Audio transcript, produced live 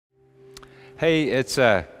Hey, it's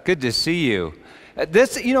good to see you.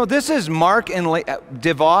 This is Mark and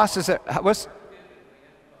DeVos. Is that what's?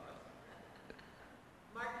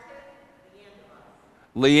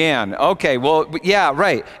 Leanne. Okay, well, yeah,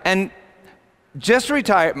 right. And just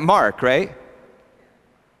retired, Mark, right?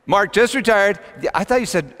 Mark just retired. I thought you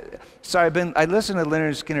said, sorry, I listened to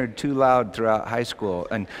Leonard Skinner too loud throughout high school.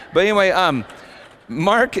 But anyway,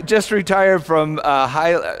 Mark just retired from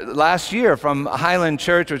last year from Highland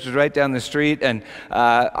Church, which is right down the street. And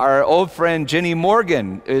our old friend Jenny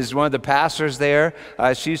Morgan is one of the pastors there.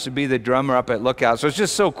 She used to be the drummer up at Lookout. So it's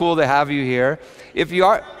just so cool to have you here. If you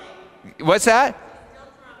are, what's that?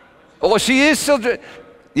 Well, she is still,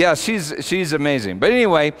 yeah, she's amazing. But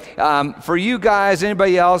anyway, for you guys,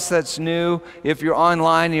 anybody else that's new, if you're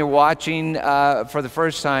online and you're watching for the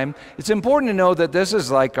first time, it's important to know that this is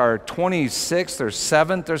like our 26th or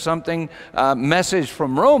 7th or something message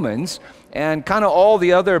from Romans, and kind of all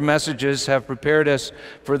the other messages have prepared us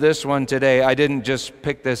for this one today. I didn't just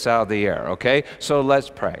pick this out of the air, okay? So let's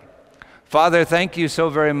pray. Father, thank you so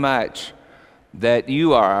very much that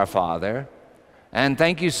you are our Father. And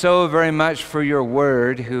thank you so very much for your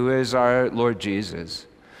word, who is our Lord Jesus.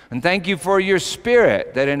 And thank you for your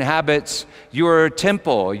Spirit that inhabits your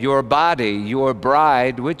temple, your body, your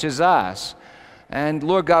bride, which is us. And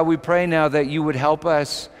Lord God, we pray now that you would help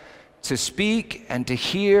us to speak and to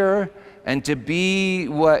hear and to be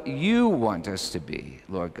what you want us to be,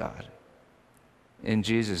 Lord God. In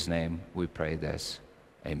Jesus' name we pray this.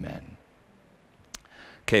 Amen.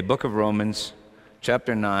 Okay, book of Romans,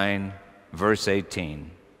 chapter 9. Verse 18.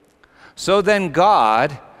 So then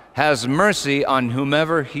God has mercy on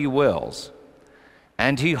whomever he wills,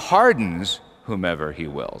 and he hardens whomever he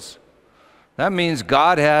wills. That means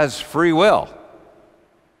God has free will.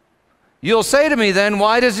 You'll say to me then,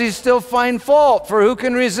 why does he still find fault? For who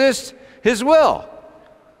can resist his will?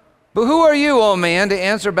 But who are you, O man, to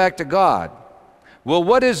answer back to God? Will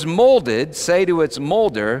what is molded say to its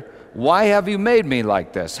molder, why have you made me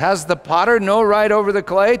like this? Has the potter no right over the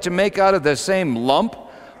clay to make out of the same lump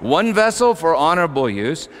one vessel for honorable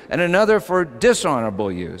use and another for dishonorable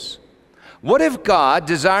use? What if God,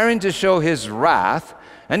 desiring to show his wrath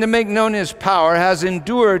and to make known his power, has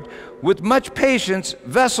endured with much patience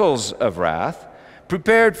vessels of wrath,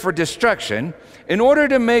 prepared for destruction, in order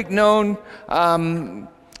to make known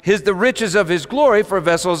the riches of his glory for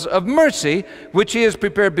vessels of mercy, which he has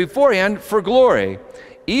prepared beforehand for glory?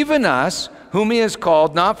 Even us, whom he has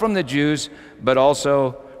called, not from the Jews, but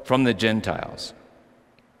also from the Gentiles.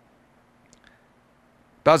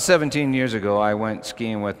 About 17 years ago, I went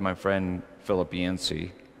skiing with my friend Philip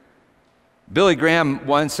Yancey. Billy Graham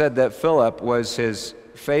once said that Philip was his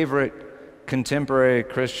favorite contemporary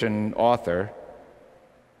Christian author.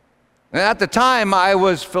 And at the time, I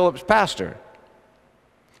was Philip's pastor.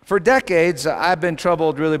 For decades, I've been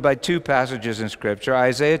troubled really by two passages in Scripture,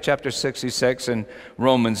 Isaiah chapter 66 and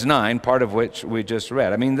Romans 9, part of which we just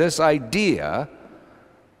read. I mean, this idea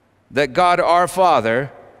that God our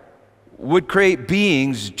Father would create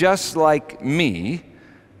beings just like me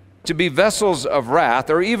to be vessels of wrath,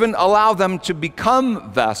 or even allow them to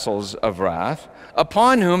become vessels of wrath,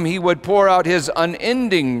 upon whom he would pour out his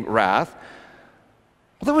unending wrath,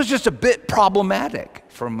 well, that was just a bit problematic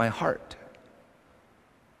for my heart.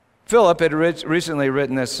 Philip had recently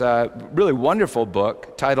written this really wonderful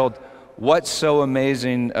book titled, What's So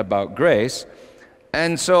Amazing About Grace?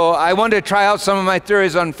 And so I wanted to try out some of my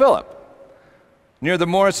theories on Philip. Near the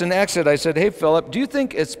Morrison exit, I said, hey, Philip, do you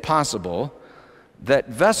think it's possible that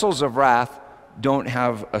vessels of wrath don't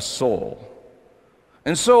have a soul?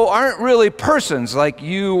 And so aren't really persons like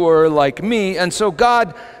you or like me, and so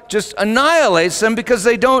God just annihilates them because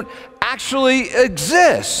they don't actually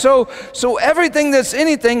exist. So everything that's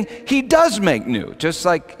anything, he does make new, just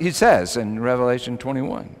like he says in Revelation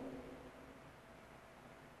 21.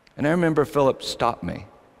 And I remember Philip stopped me.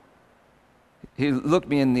 He looked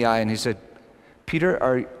me in the eye and he said, Peter,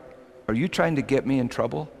 are you trying to get me in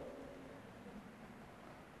trouble?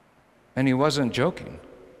 And he wasn't joking.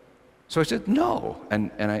 So I said, no,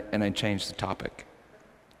 and I changed the topic.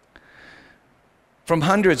 From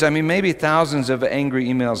hundreds, I mean maybe thousands of angry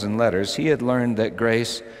emails and letters, he had learned that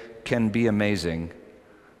grace can be amazing,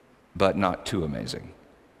 but not too amazing.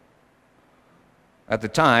 At the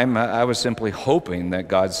time, I was simply hoping that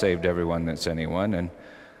God saved everyone that's anyone,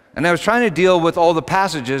 and I was trying to deal with all the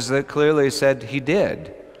passages that clearly said he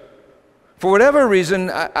did. For whatever reason,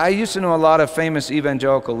 I used to know a lot of famous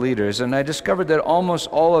evangelical leaders, and I discovered that almost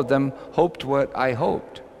all of them hoped what I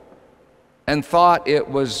hoped and thought it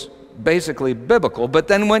was basically biblical, but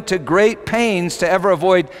then went to great pains to ever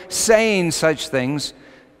avoid saying such things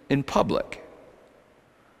in public.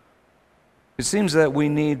 It seems that we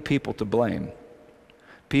need people to blame,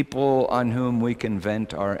 people on whom we can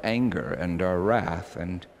vent our anger and our wrath,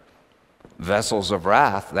 and vessels of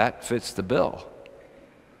wrath, that fits the bill.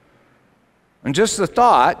 And just the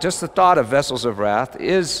thought of vessels of wrath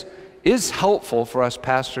is helpful for us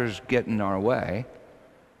pastors get in our way.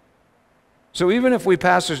 So even if we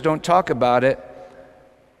pastors don't talk about it,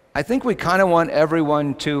 I think we kind of want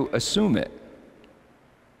everyone to assume it.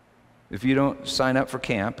 If you don't sign up for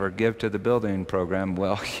camp or give to the building program,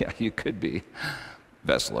 well, yeah, you could be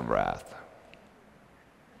vessel of wrath.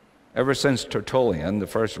 Ever since Tertullian, the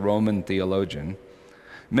first Roman theologian,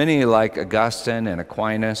 many like Augustine and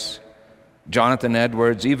Aquinas, Jonathan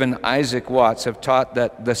Edwards, even Isaac Watts have taught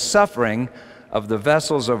that the suffering of the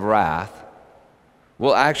vessels of wrath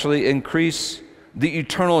will actually increase the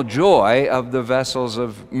eternal joy of the vessels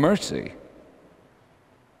of mercy.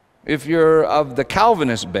 If you're of the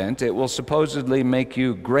Calvinist bent, it will supposedly make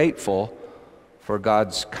you grateful for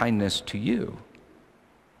God's kindness to you.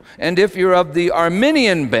 And if you're of the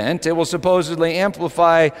Arminian bent, it will supposedly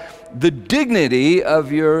amplify the dignity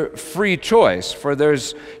of your free choice, for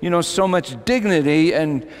there's, so much dignity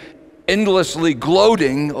and endlessly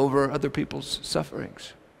gloating over other people's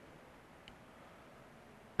sufferings.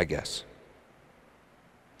 I guess.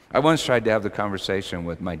 I once tried to have the conversation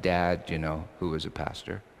with my dad, who was a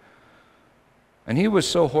pastor. And he was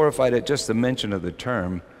so horrified at just the mention of the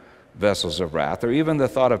term vessels of wrath, or even the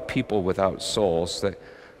thought of people without souls,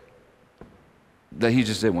 that he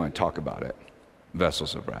just didn't want to talk about it,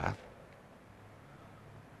 vessels of wrath.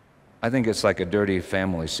 I think it's like a dirty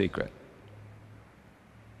family secret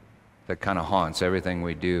that kind of haunts everything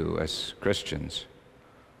we do as Christians.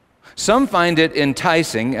 Some find it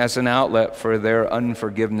enticing as an outlet for their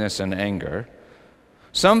unforgiveness and anger.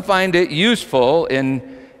 Some find it useful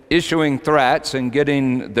in issuing threats and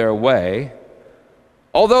getting their way.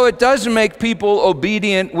 Although it does make people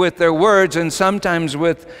obedient with their words and sometimes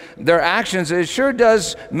with their actions, it sure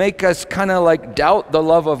does make us kind of like doubt the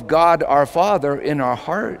love of God our Father in our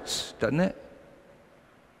hearts, doesn't it?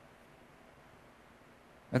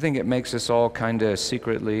 I think it makes us all kind of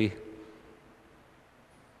secretly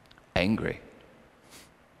angry.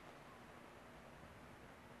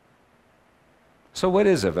 So what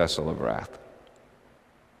is a vessel of wrath?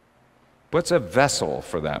 What's a vessel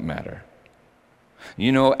for that matter?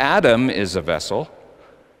 Adam is a vessel.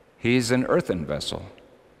 He's an earthen vessel.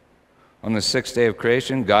 On the sixth day of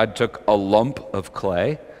creation, God took a lump of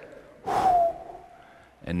clay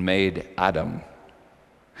and made Adam.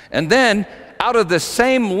 And then, out of the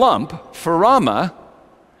same lump, Pharama,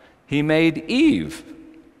 he made Eve.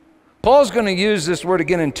 Paul's going to use this word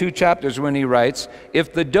again in 2 chapters when he writes,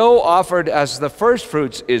 if the dough offered as the first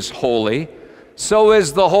fruits is holy, so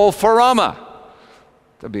is the whole Pharama.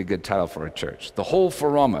 That'd be a good title for a church. The whole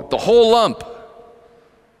Pharama, the whole lump.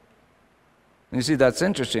 And you see, that's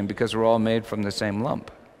interesting because we're all made from the same lump.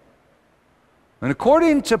 And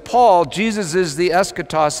according to Paul, Jesus is the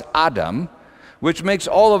eschatos Adam, which makes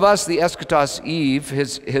all of us the eschatos Eve,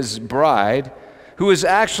 his bride, who is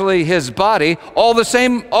actually his body, all the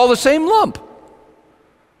same lump.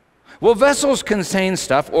 Well, vessels contain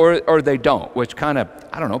stuff, or they don't, which kind of,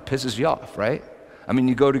 pisses you off, right? I mean,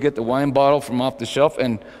 you go to get the wine bottle from off the shelf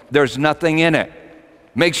and there's nothing in it.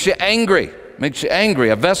 Makes you angry.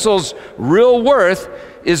 A vessel's real worth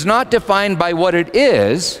is not defined by what it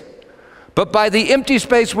is, but by the empty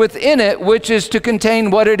space within it, which is to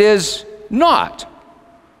contain what it is not.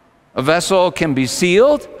 A vessel can be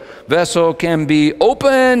sealed, vessel can be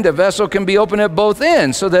opened, a vessel can be opened at both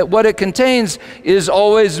ends, so that what it contains is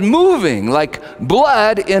always moving, like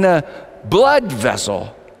blood in a blood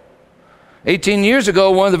vessel. 18 years ago,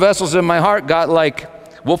 one of the vessels in my heart got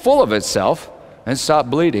full of itself and stopped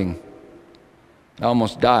bleeding. I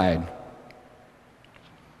almost died.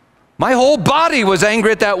 My whole body was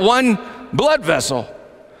angry at that one blood vessel,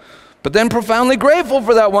 but then profoundly grateful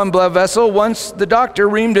for that one blood vessel once the doctor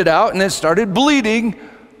reamed it out and it started bleeding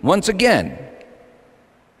once again.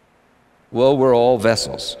 Well, we're all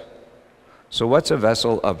vessels. So what's a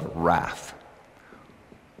vessel of wrath?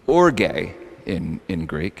 Orge in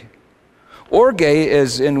Greek. Orge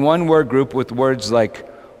is in one word group with words like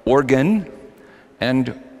organ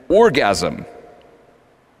and orgasm.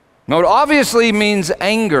 Now, it obviously means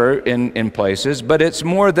anger in places, but it's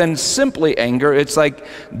more than simply anger. It's like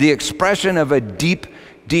the expression of a deep,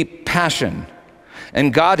 deep passion.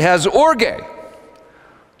 And God has orge.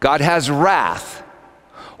 God has wrath.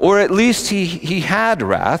 Or at least he had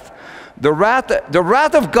wrath. The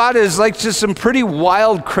wrath of God is like just some pretty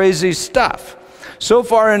wild, crazy stuff. So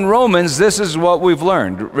far in Romans, this is what we've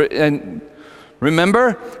learned. And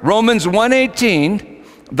remember, Romans 1:18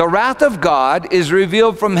 The wrath of God is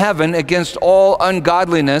revealed from heaven against all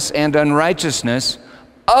ungodliness and unrighteousness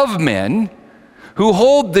of men who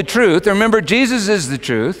hold the truth. Remember, Jesus is the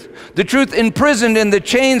truth imprisoned in the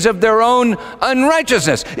chains of their own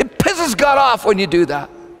unrighteousness. It pisses God off when you do that.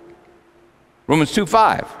 Romans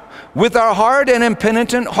 2:5. With our hard and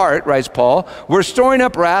impenitent heart, writes Paul, we're storing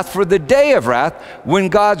up wrath for the day of wrath when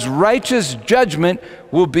God's righteous judgment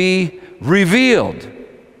will be revealed.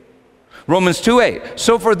 Romans 2:8.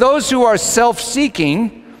 So for those who are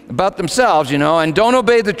self-seeking about themselves, and don't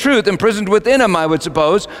obey the truth, imprisoned within them, I would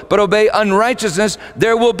suppose, but obey unrighteousness,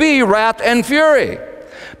 there will be wrath and fury.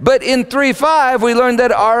 But in 3:5, we learned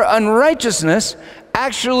that our unrighteousness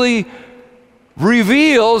actually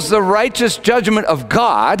reveals the righteous judgment of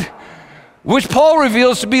God, which Paul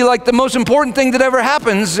reveals to be like the most important thing that ever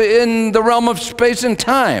happens in the realm of space and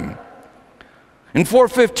time. In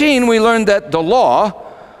 4:15, we learned that the law,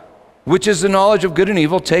 which is the knowledge of good and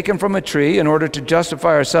evil taken from a tree in order to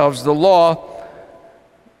justify ourselves, the law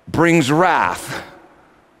brings wrath.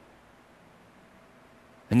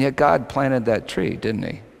 And yet God planted that tree, didn't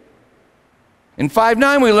he? In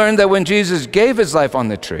 5:9, we learned that when Jesus gave his life on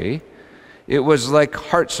the tree, it was like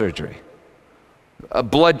heart surgery, a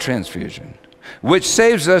blood transfusion, which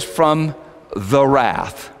saves us from the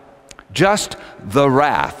wrath, just the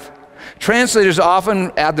wrath. Translators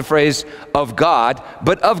often add the phrase of God,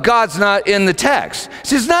 but of God's not in the text.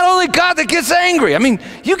 See, it's not only God that gets angry. I mean,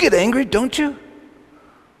 you get angry, don't you?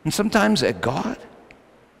 And sometimes at God.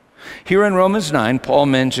 Here in Romans 9, Paul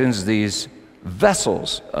mentions these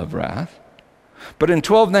vessels of wrath. But in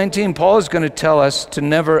 12:19, Paul is going to tell us to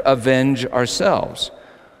never avenge ourselves,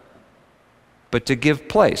 but to give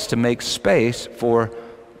place, to make space for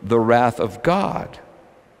the wrath of God.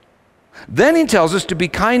 Then he tells us to be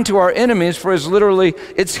kind to our enemies, for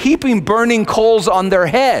it's heaping burning coals on their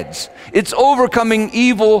heads. It's overcoming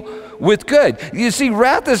evil with good. You see,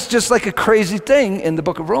 wrath is just like a crazy thing in the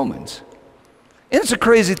book of Romans. And it's a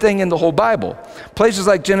crazy thing in the whole Bible. Places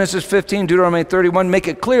like Genesis 15, Deuteronomy 31 make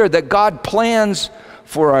it clear that God plans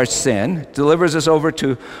for our sin, delivers us over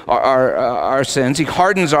to our sins. He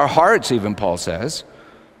hardens our hearts, even Paul says.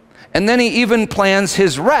 And then he even plans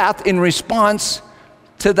his wrath in response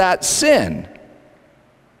to that sin.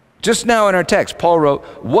 Just now in our text, Paul wrote,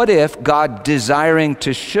 what if God desiring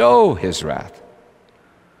to show his wrath?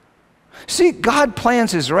 See, God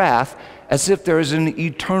plans his wrath as if there is an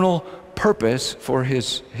eternal purpose for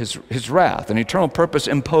his wrath, an eternal purpose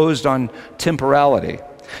imposed on temporality.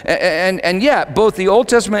 And yet, both the Old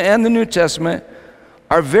Testament and the New Testament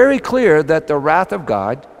are very clear that the wrath of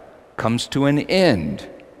God comes to an end.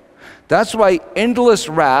 That's why endless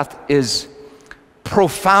wrath is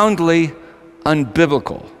profoundly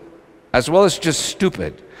unbiblical, as well as just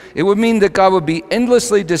stupid. It would mean that God would be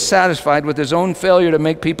endlessly dissatisfied with his own failure to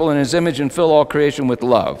make people in his image and fill all creation with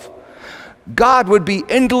love. God would be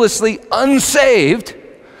endlessly unsaved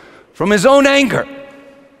from his own anger.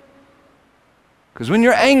 Because when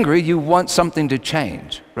you're angry, you want something to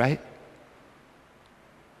change, right?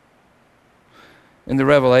 In the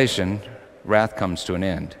Revelation, wrath comes to an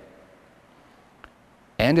end.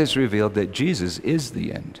 And it's revealed that Jesus is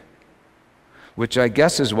the end, which I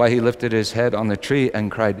guess is why he lifted his head on the tree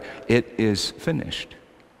and cried, "It is finished."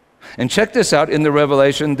 And check this out, in the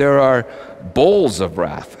Revelation, there are bowls of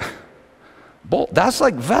wrath. That's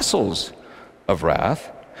like vessels of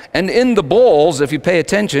wrath. And in the bowls, if you pay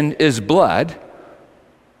attention, is blood.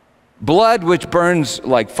 Blood which burns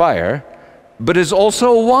like fire, but is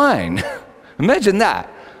also wine. Imagine that.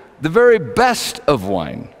 The very best of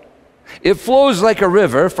wine. It flows like a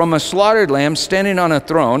river from a slaughtered lamb standing on a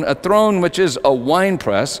throne which is a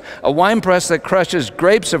winepress that crushes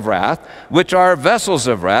grapes of wrath, which are vessels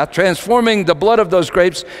of wrath, transforming the blood of those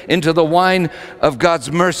grapes into the wine of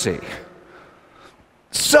God's mercy.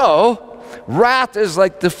 So, wrath is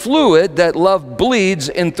like the fluid that love bleeds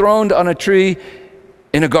enthroned on a tree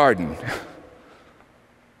in a garden.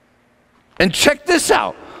 And check this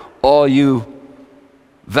out, all you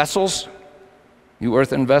vessels, you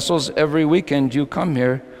earthen vessels, every weekend you come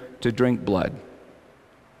here to drink blood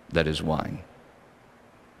that is wine.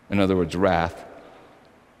 In other words, wrath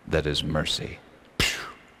that is mercy.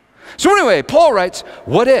 So anyway, Paul writes,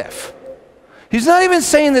 what if? He's not even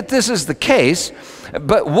saying that this is the case,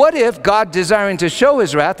 but what if God, desiring to show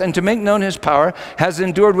his wrath and to make known his power, has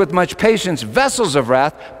endured with much patience vessels of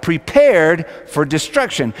wrath prepared for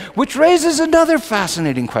destruction? Which raises another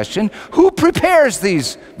fascinating question. Who prepares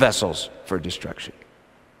these vessels for destruction?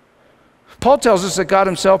 Paul tells us that God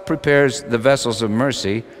himself prepares the vessels of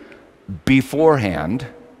mercy beforehand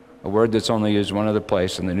a word that's only used one other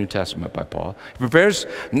place in the New Testament by Paul. He prepares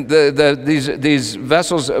these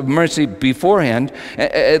vessels of mercy beforehand,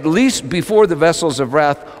 at least before the vessels of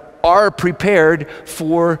wrath are prepared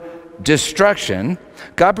for destruction.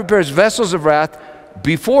 God prepares vessels of wrath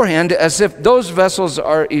beforehand as if those vessels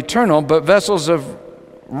are eternal, but vessels of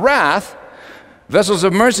wrath, vessels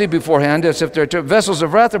of mercy beforehand as if they're eternal. Vessels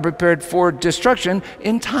of wrath are prepared for destruction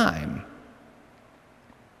in time.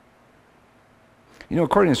 You know,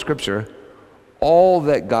 according to Scripture, all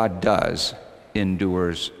that God does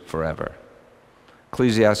endures forever.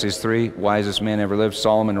 Ecclesiastes 3, wisest man ever lived,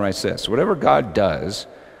 Solomon writes this: whatever God does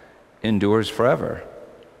endures forever.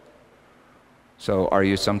 So are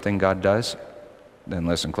you something God does? Then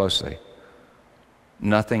listen closely.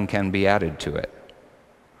 Nothing can be added to it,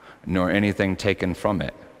 nor anything taken from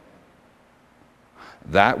it.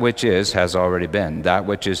 That which is has already been. That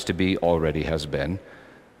which is to be already has been.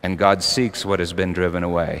 And God seeks what has been driven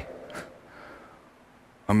away.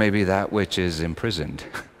 Or maybe that which is imprisoned,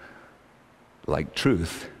 like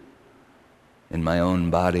truth, in my own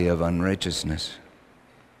body of unrighteousness.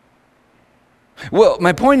 Well,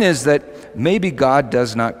 my point is that maybe God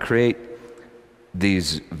does not create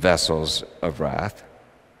these vessels of wrath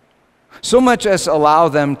so much as allow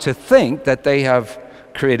them to think that they have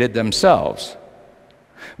created themselves,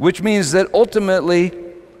 which means that ultimately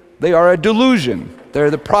they are a delusion.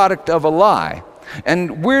 They're the product of a lie.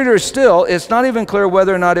 And weirder still, it's not even clear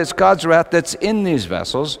whether or not it's God's wrath that's in these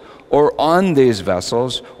vessels or on these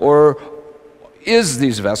vessels or is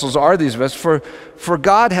these vessels, are these vessels. For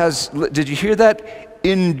God has, did you hear that?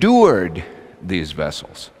 Endured these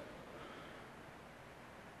vessels.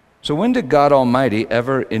 So when did God Almighty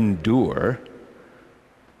ever endure?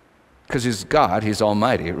 Because He's God, He's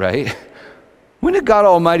Almighty, right? When did God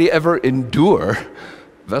Almighty ever endure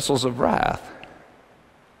vessels of wrath?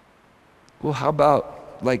 Well, how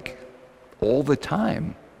about like all the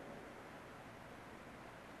time?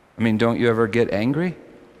 I mean, don't you ever get angry?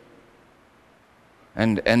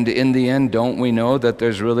 And in the end, don't we know that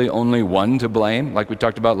there's really only one to blame? Like we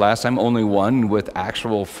talked about last time, only one with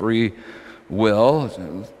actual free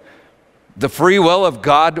will. The free will of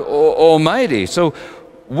God Almighty. So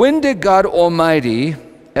when did God Almighty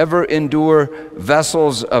ever endure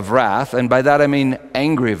vessels of wrath? And by that I mean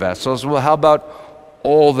angry vessels. Well, how about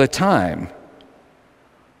all the time?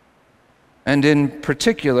 And in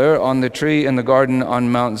particular on the tree in the garden on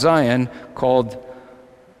Mount Zion called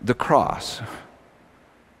the cross.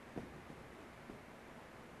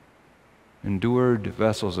 Endured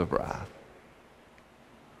vessels of wrath.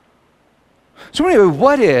 So anyway,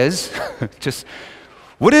 what is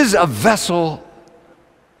a vessel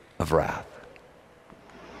of wrath?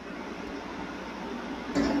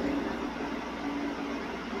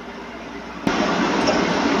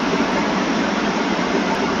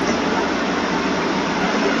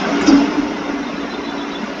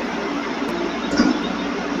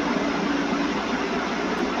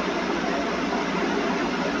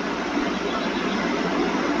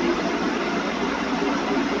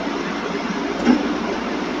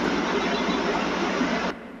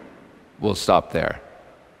 We'll stop there.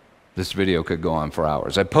 This video could go on for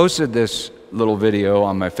hours. I posted this little video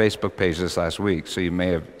on my Facebook page this last week, so you may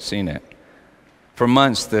have seen it. For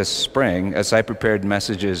months this spring, as I prepared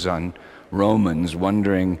messages on Romans,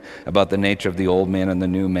 wondering about the nature of the old man and the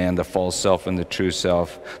new man, the false self and the true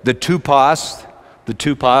self, the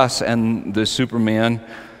tupos and the Superman,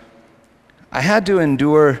 I had to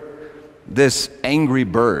endure this angry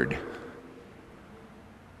bird.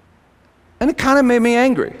 And it kind of made me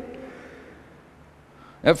angry.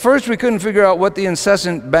 At first, we couldn't figure out what the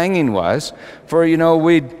incessant banging was, for, you know,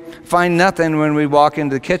 we'd find nothing when we'd walk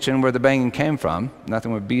into the kitchen where the banging came from.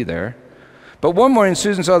 Nothing would be there. But one morning,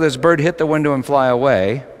 Susan saw this bird hit the window and fly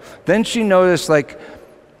away. Then she noticed, like,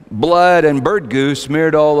 blood and bird goo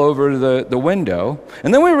smeared all over the window.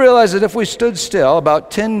 And then we realized that if we stood still,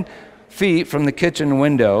 about 10 feet from the kitchen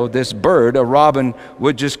window, this bird, a robin,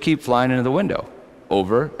 would just keep flying into the window.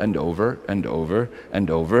 Over and over and over and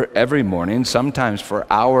over every morning, sometimes for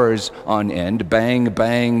hours on end. Bang,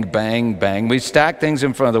 bang, bang, bang. We stack things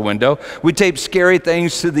in front of the window. We tape scary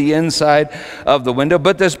things to the inside of the window.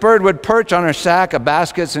 But this bird would perch on her sack of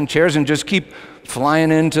baskets and chairs and just keep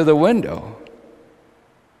flying into the window.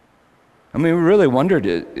 I mean, we really wondered,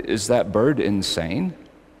 is that bird insane?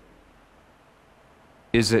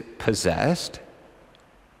 Is it possessed?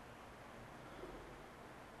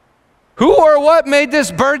 Who or what made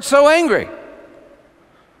this bird so angry?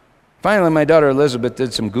 Finally, my daughter Elizabeth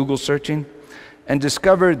did some Google searching and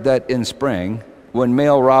discovered that in spring, when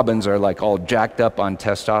male robins are like all jacked up on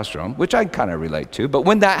testosterone, which I kind of relate to, but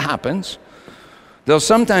when that happens, They'll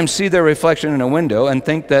sometimes see their reflection in a window and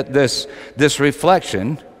think that this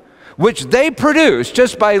reflection, which they produce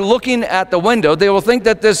just by looking at the window, they will think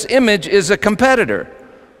that this image is a competitor.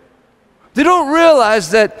 They don't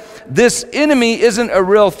realize that this enemy isn't a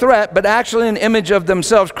real threat, but actually an image of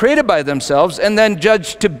themselves, created by themselves, and then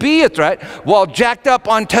judged to be a threat while jacked up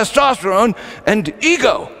on testosterone and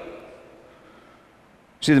ego.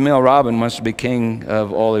 See, the male robin wants to be king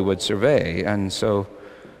of all he would survey, and so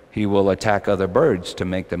he will attack other birds to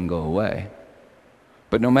make them go away.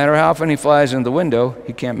 But no matter how often he flies in the window,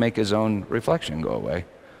 he can't make his own reflection go away.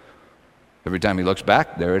 Every time he looks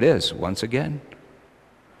back, there it is, once again.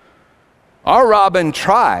 Our robin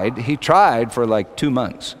tried. He tried for like 2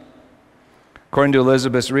 months. According to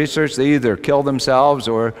Elizabeth's research, they either kill themselves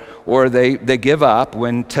or they give up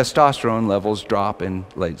when testosterone levels drop in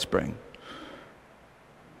late spring.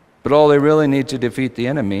 But all they really need to defeat the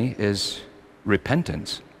enemy is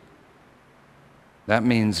repentance. That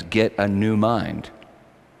means get a new mind.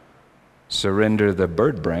 Surrender the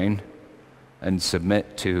bird brain and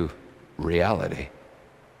submit to reality.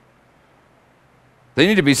 They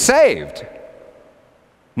need to be saved.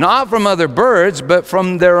 Not from other birds, but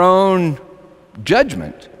from their own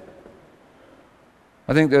judgment.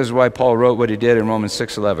 I think that's why Paul wrote what he did in Romans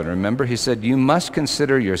 6:11. Remember, he said, you must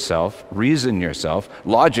consider yourself, reason yourself,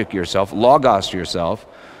 logic yourself, logos yourself,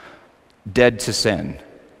 dead to sin,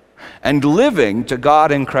 and living to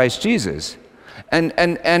God in Christ Jesus.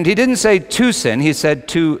 And he didn't say to sin, he said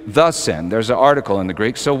to the sin. There's an article in the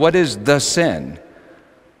Greek. So what is the sin?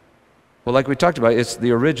 Well, like we talked about, it's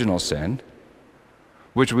the original sin,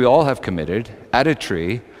 which we all have committed at a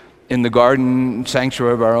tree in the garden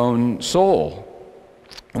sanctuary of our own soul.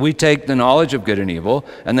 We take the knowledge of good and evil,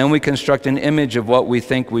 and then we construct an image of what we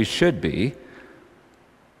think we should be,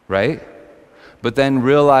 right? But then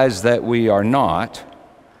realize that we are not,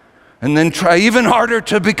 and then try even harder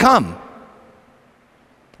to become.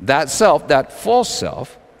 That self, that false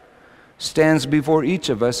self, stands before each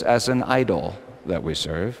of us as an idol that we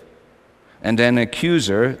serve, and an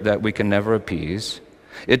accuser that we can never appease.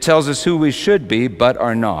 It tells us who we should be but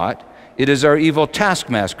are not. It is our evil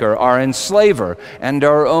taskmaster, our enslaver, and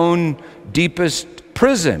our own deepest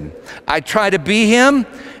prison. I try to be him,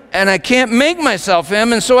 and I can't make myself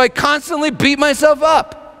him, and so I constantly beat myself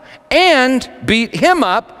up and beat him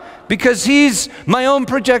up because he's my own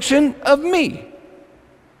projection of me.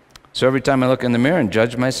 So every time I look in the mirror and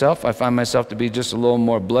judge myself, I find myself to be just a little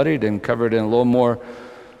more bloodied and covered in a little more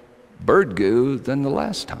bird goo than the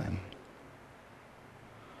last time.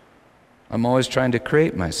 I'm always trying to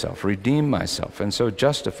create myself, redeem myself, and so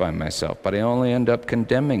justify myself, but I only end up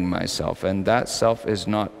condemning myself, and that self is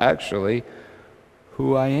not actually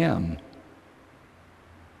who I am.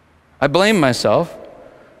 I blame myself,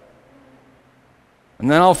 and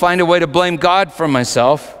then I'll find a way to blame God for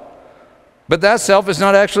myself, but that self is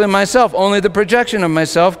not actually myself, only the projection of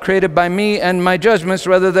myself created by me and my judgments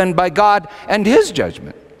rather than by God and his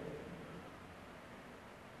judgment.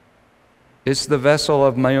 It's the vessel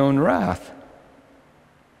of my own wrath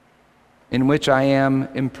in which I am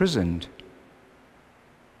imprisoned.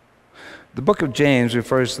 The book of James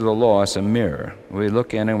refers to the law as a mirror. We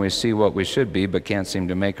look in and we see what we should be but can't seem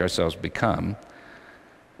to make ourselves become.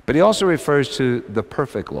 But he also refers to the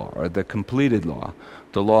perfect law, or the completed law,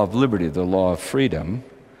 the law of liberty, the law of freedom.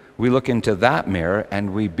 We look into that mirror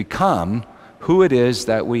and we become who it is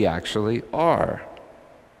that we actually are.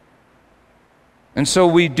 And so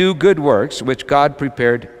we do good works, which God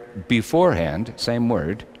prepared beforehand, same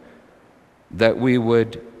word, that we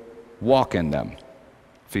would walk in them.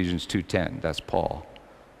 Ephesians 2:10, that's Paul.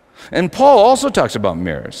 And Paul also talks about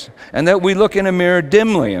mirrors, and that we look in a mirror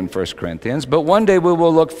dimly in 1 Corinthians, but one day we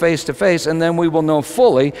will look face to face, and then we will know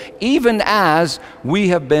fully, even as we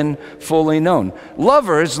have been fully known.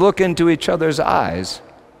 Lovers look into each other's eyes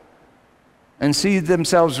and see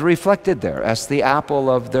themselves reflected there as the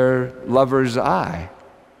apple of their lover's eye.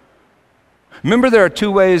 Remember, there are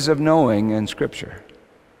two ways of knowing in Scripture.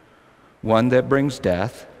 One that brings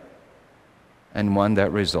death, and one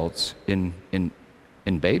that results in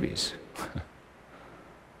babies.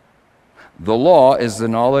 The law is the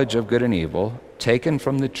knowledge of good and evil taken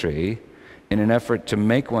from the tree in an effort to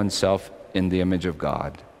make oneself in the image of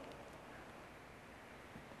God.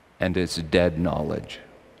 And it's dead knowledge.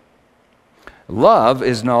 Love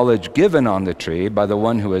is knowledge given on the tree by the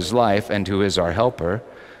one who is life and who is our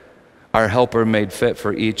helper made fit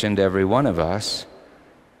for each and every one of us,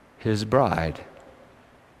 his bride.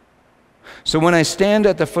 So when I stand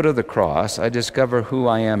at the foot of the cross, I discover who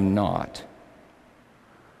I am not.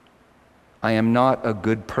 I am not a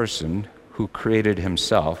good person who created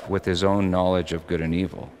himself with his own knowledge of good and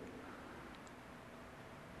evil.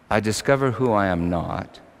 I discover who I am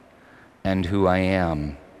not and who I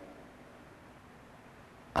am.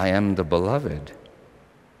 I am the beloved,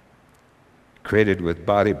 created with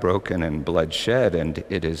body broken and blood shed, and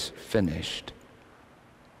it is finished.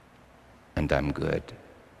 And I'm good.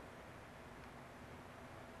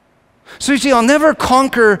 So you see, I'll never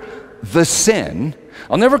conquer the sin.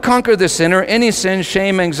 I'll never conquer the sin or any sin,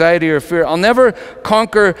 shame, anxiety, or fear. I'll never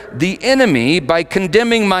conquer the enemy by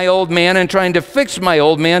condemning my old man and trying to fix my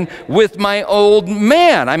old man with my old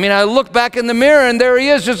man. I mean, I look back in the mirror and there he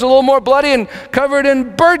is, just a little more bloody and covered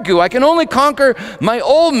in bird goo. I can only conquer my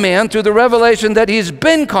old man through the revelation that he's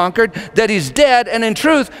been conquered, that he's dead, and in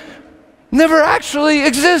truth, never actually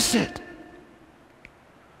existed.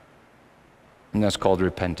 And that's called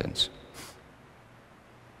repentance.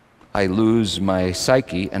 I lose my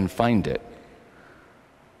psyche and find it.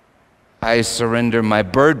 I surrender my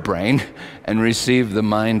bird brain and receive the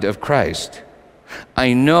mind of Christ.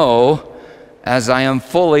 I know as I am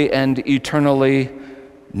fully and eternally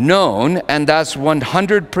known, and that's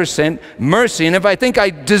 100% mercy. And if I think I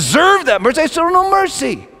deserve that mercy, I still don't know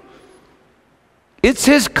mercy. It's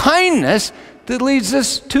His kindness that leads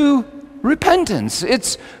us to repentance.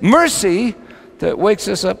 It's mercy that wakes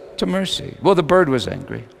us up to mercy. Well, the bird was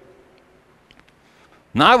angry.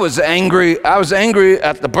 And I was angry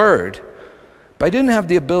at the bird, but I didn't have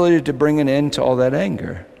the ability to bring an end to all that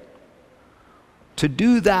anger. To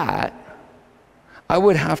do that, I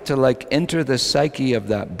would have to enter the psyche of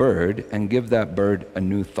that bird and give that bird a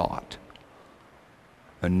new thought,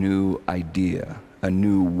 a new idea, a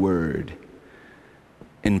new word,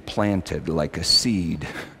 implanted like a seed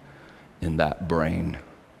in that brain.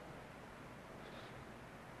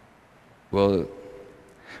 Well,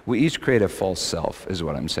 we each create a false self, is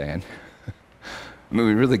what I'm saying. I mean,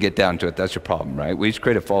 we really get down to it, that's your problem, right? We each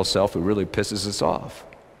create a false self who really pisses us off.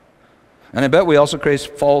 And I bet we also create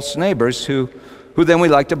false neighbors who then we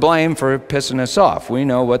like to blame for pissing us off. We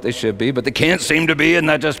know what they should be, but they can't seem to be, and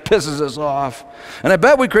that just pisses us off. And I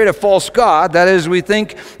bet we create a false God. That is, we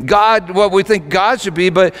think God, what we think God should be,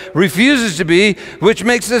 but refuses to be, which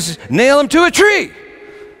makes us nail him to a tree.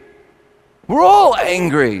 We're all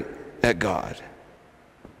angry at God.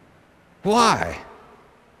 Why?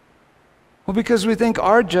 Well, because we think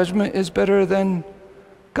our judgment is better than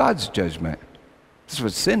God's judgment. That's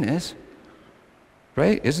what sin is,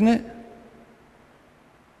 right? Isn't it?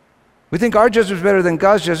 We think our judgment is better than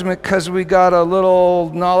God's judgment because we got a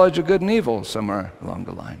little knowledge of good and evil somewhere along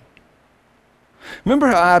the line. Remember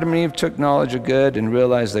how Adam and Eve took knowledge of good and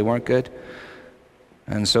realized they weren't good?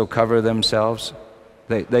 And so cover themselves.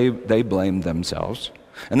 They blamed themselves.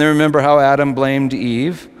 And then remember how Adam blamed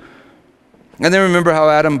Eve. And then remember how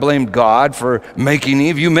Adam blamed God for making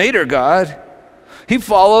Eve. You made her, God. He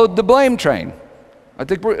followed the blame train. I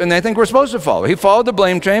think we're supposed to follow. He followed the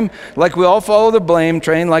blame train like we all follow the blame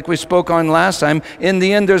train, like we spoke on last time. In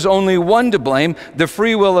the end, there's only one to blame, the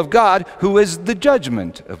free will of God, who is the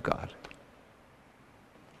judgment of God.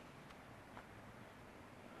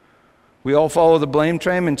 We all follow the blame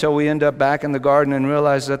train until we end up back in the garden and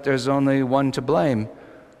realize that there's only one to blame.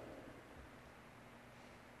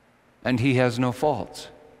 And he has no faults.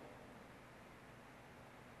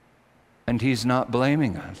 And he's not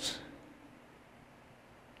blaming us.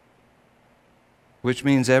 Which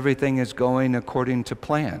means everything is going according to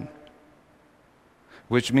plan.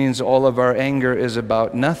 Which means all of our anger is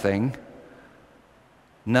about nothing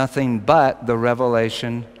but the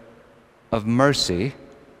revelation of mercy.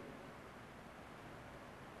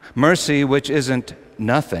 Mercy, which isn't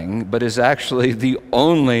nothing, but is actually the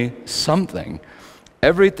only something.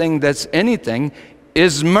 Everything that's anything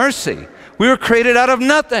is mercy. We were created out of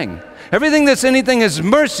nothing. Everything that's anything is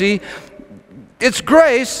mercy. It's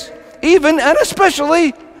grace, even and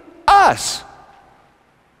especially us.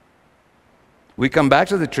 We come back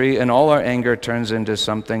to the tree and all our anger turns into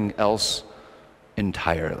something else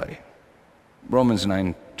entirely. Romans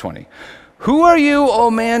 9:20. Who are you, O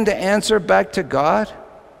man, to answer back to God?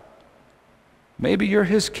 Maybe you're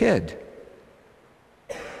his kid.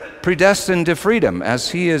 Predestined to freedom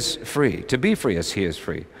as he is free, to be free as he is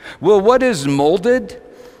free. Will what is molded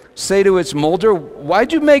say to its molder,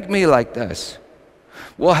 why'd you make me like this?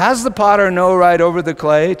 Well, has the potter no right over the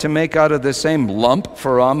clay to make out of the same lump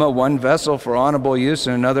for one vessel for honorable use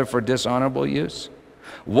and another for dishonorable use?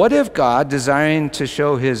 What if God, desiring to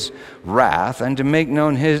show his wrath and to make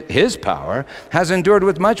known his power, has endured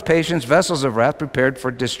with much patience vessels of wrath prepared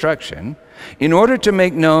for destruction, in order to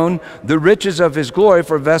make known the riches of his glory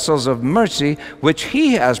for vessels of mercy, which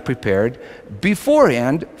he has prepared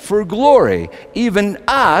beforehand for glory, even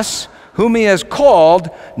us, whom he has called,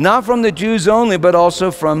 not from the Jews only, but also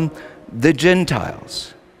from the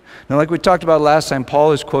Gentiles? Now, like we talked about last time,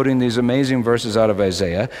 Paul is quoting these amazing verses out of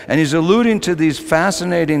Isaiah, and he's alluding to these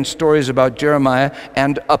fascinating stories about Jeremiah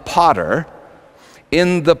and a potter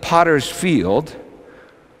in the potter's field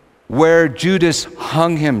where Judas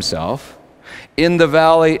hung himself in the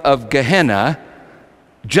valley of Gehenna,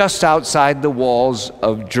 just outside the walls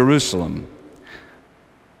of Jerusalem.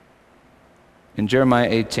 In Jeremiah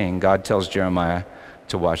 18, God tells Jeremiah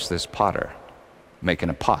to watch this potter making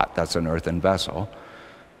a pot. That's an earthen vessel.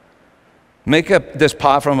 Make this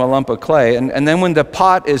pot from a lump of clay, and then when the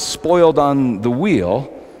pot is spoiled on the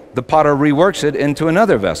wheel, the potter reworks it into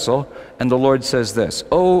another vessel, and the Lord says this,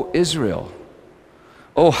 "O Israel,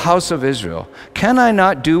 O house of Israel, can I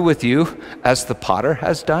not do with you as the potter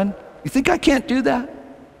has done?" You think I can't do that?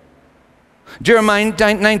 Jeremiah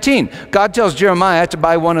 19, God tells Jeremiah to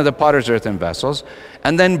buy one of the potter's earthen vessels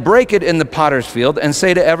and then break it in the potter's field and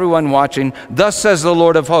say to everyone watching, "Thus says the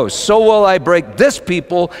Lord of hosts, so will I break this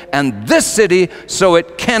people and this city so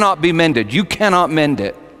it cannot be mended." You cannot mend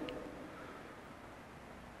it.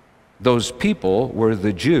 Those people were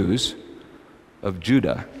the Jews of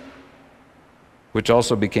Judah, which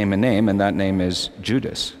also became a name, and that name is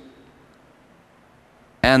Judas.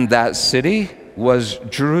 And that city was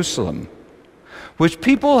Jerusalem, which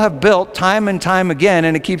people have built time and time again,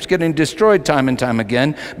 and it keeps getting destroyed time and time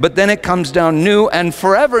again, but then it comes down new and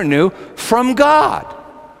forever new from God.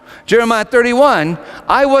 Jeremiah 31,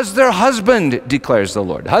 "I was their husband, declares the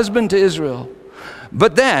Lord," husband to Israel.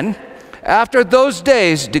 "But then, after those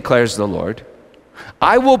days, declares the Lord,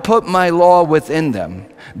 I will put my law within them.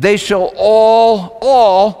 They shall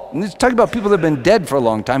all, and he's talking about people that have been dead for a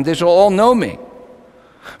long time, they shall all know me.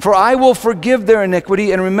 For I will forgive their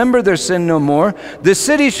iniquity and remember their sin no more. The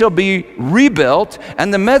city shall be rebuilt,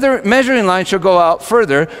 and the measuring line shall go out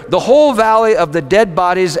further. The whole valley of the dead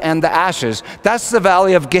bodies and the ashes." That's the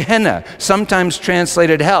valley of Gehenna, sometimes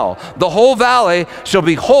translated hell. "The whole valley shall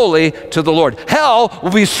be holy to the Lord." Hell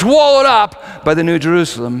will be swallowed up by the New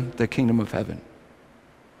Jerusalem, the kingdom of heaven,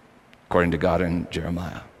 according to God in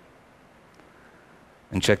Jeremiah.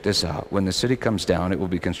 And check this out. When the city comes down, it will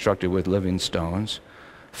be constructed with living stones,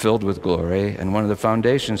 filled with glory, and one of the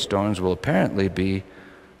foundation stones will apparently be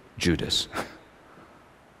Judas.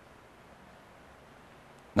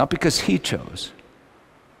 Not because he chose,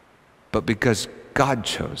 but because God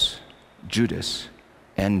chose Judas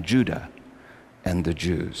and Judah and the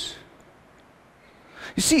Jews.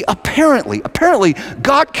 You see, apparently,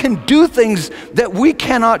 God can do things that we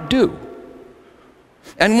cannot do.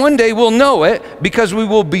 And one day we'll know it because we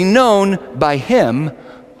will be known by him,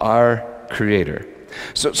 our Creator.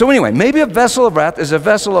 So anyway, maybe a vessel of wrath is a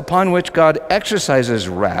vessel upon which God exercises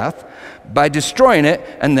wrath by destroying it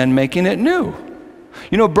and then making it new.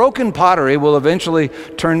 You know, broken pottery will eventually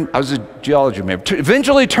turn, I was a geology major,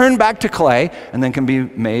 eventually turn back to clay and then can be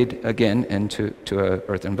made again into an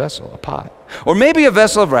earthen vessel, a pot. Or maybe a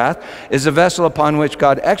vessel of wrath is a vessel upon which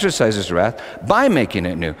God exercises wrath by making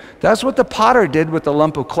it new. That's what the potter did with the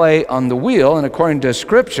lump of clay on the wheel, and according to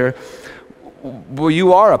Scripture, well,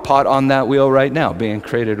 you are a pot on that wheel right now, being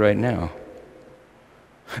created right now.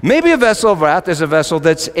 Maybe a vessel of wrath is a vessel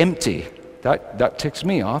that's empty. That ticks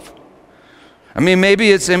me off. I mean,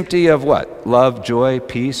 maybe it's empty of what? Love, joy,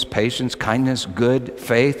 peace, patience, kindness, good,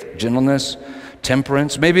 faith, gentleness,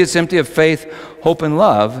 temperance. Maybe it's empty of faith, hope, and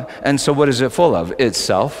love. And so what is it full of? It's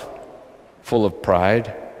self, full of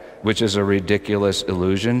pride, which is a ridiculous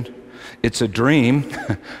illusion. It's a dream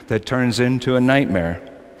that turns into a nightmare.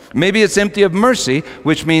 Maybe it's empty of mercy,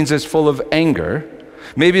 which means it's full of anger.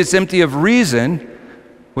 Maybe it's empty of reason,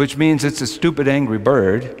 which means it's a stupid, angry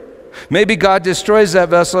bird. Maybe God destroys that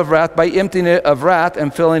vessel of wrath by emptying it of wrath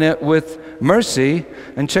and filling it with mercy.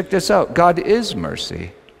 And check this out. God is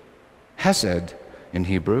mercy. Hesed in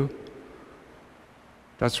Hebrew.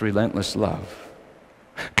 That's relentless love.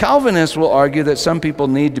 Calvinists will argue that some people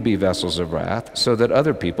need to be vessels of wrath so that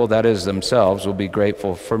other people, that is themselves, will be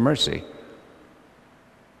grateful for mercy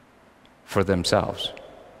for themselves.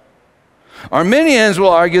 Arminians will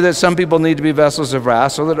argue that some people need to be vessels of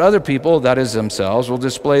wrath so that other people, that is themselves, will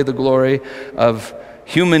display the glory of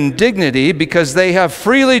human dignity because they have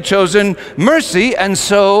freely chosen mercy and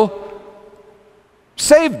so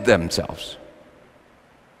saved themselves.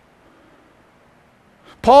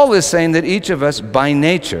 Paul is saying that each of us by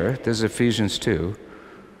nature, this is Ephesians 2,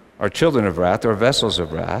 are children of wrath or vessels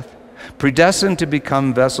of wrath, predestined to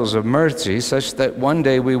become vessels of mercy, such that one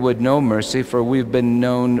day we would know mercy, for we've been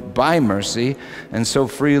known by mercy, and so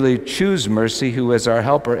freely choose mercy, who is our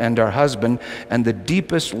helper and our husband, and the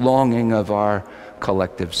deepest longing of our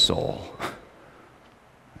collective soul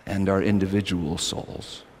and our individual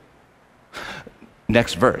souls.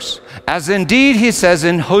 Next verse. As indeed he says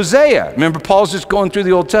in Hosea. Remember, Paul's just going through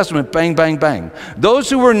the Old Testament, bang, bang, bang. Those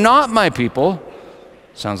who were not my people,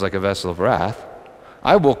 sounds like a vessel of wrath,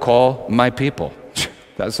 I will call my people.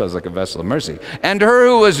 That sounds like a vessel of mercy. And her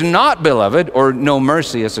who was not beloved, or no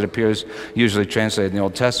mercy as it appears usually translated in the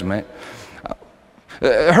Old Testament,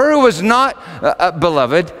 her who was not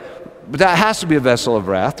beloved, that has to be a vessel of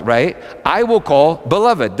wrath, right? I will call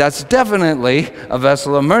beloved. That's definitely a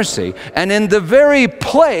vessel of mercy. And in the very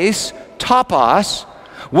place, topos,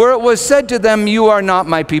 where it was said to them, you are not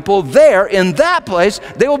my people, there, in that place,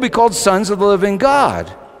 they will be called sons of the living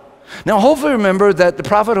God. Now, hopefully remember that the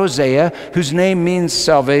prophet Hosea, whose name means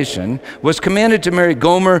salvation, was commanded to marry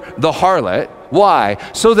Gomer the harlot. Why?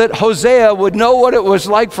 So that Hosea would know what it was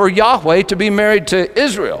like for Yahweh to be married to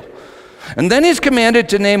Israel. And then he's commanded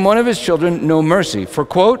to name one of his children No Mercy. For,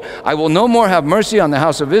 quote, I will no more have mercy on the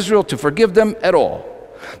house of Israel to forgive them at all.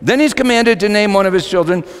 Then he's commanded to name one of his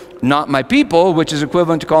children Not My People, which is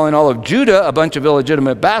equivalent to calling all of Judah a bunch of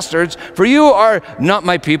illegitimate bastards. For you are not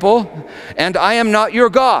my people, and I am not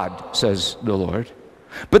your God, says the Lord.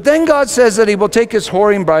 But then God says that he will take his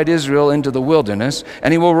whoring bride Israel into the wilderness,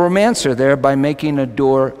 and he will romance her there by making a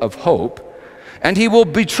door of hope. And he will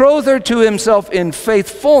betroth her to himself in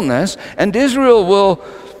faithfulness, and Israel will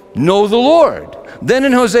know the Lord. Then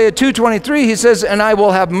in Hosea 2:23 he says, and I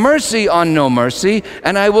will have mercy on no mercy,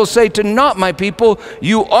 and I will say to not my people,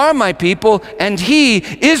 you are my people, and he,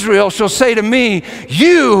 Israel, shall say to me,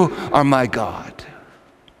 you are my God.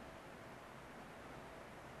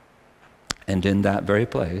 And in that very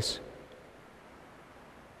place,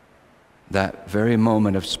 that very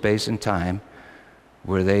moment of space and time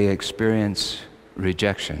where they experience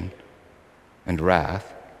rejection and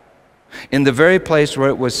wrath, in the very place where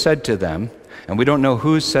it was said to them, and we don't know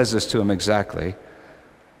who says this to them exactly,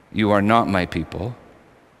 you are not my people.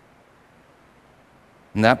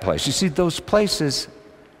 In that place, you see, those places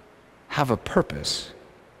have a purpose.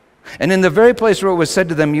 And in the very place where it was said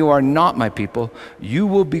to them, you are not my people, you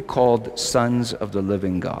will be called sons of the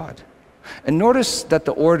living God. And notice that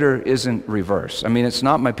the order isn't reversed. I mean, it's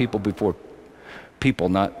not my people before people,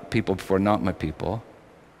 not people before not my people.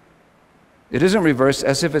 It isn't reversed,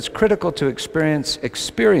 as if it's critical to experience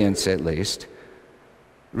at least,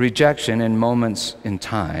 rejection in moments in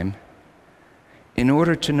time in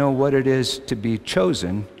order to know what it is to be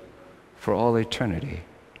chosen for all eternity.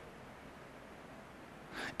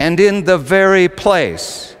 And in the very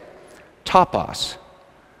place, topos,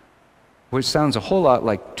 which sounds a whole lot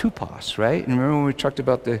like tupos, right? And remember when we talked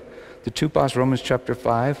about the tupos, Romans chapter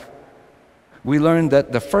 5? We learned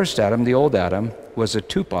that the first Adam, the old Adam, was a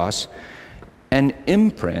tupos, an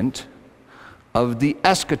imprint of the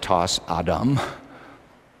eschatos Adam,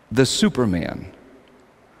 the Superman.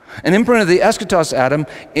 An imprint of the eschatos Adam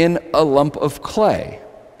in a lump of clay.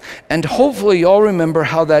 And hopefully you all remember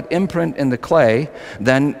how that imprint in the clay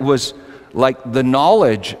then was like the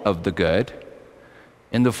knowledge of the good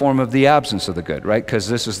in the form of the absence of the good, right? Because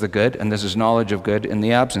this is the good, and this is knowledge of good in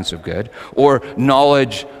the absence of good. Or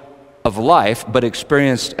knowledge of life, but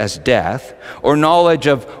experienced as death. Or knowledge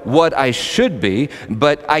of what I should be,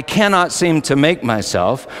 but I cannot seem to make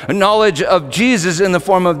myself. A knowledge of Jesus in the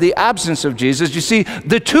form of the absence of Jesus. You see,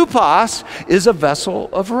 the tupos is a vessel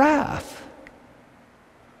of wrath.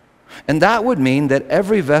 And that would mean that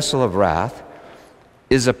every vessel of wrath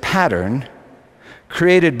is a pattern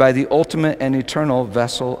created by the ultimate and eternal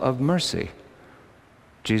vessel of mercy,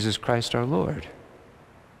 Jesus Christ our Lord.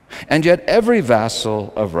 And yet every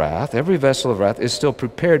vessel of wrath is still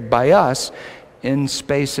prepared by us in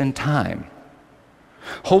space and time.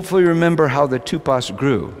 Hopefully remember how the tupos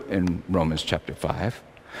grew in Romans chapter 5.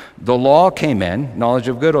 The law came in, knowledge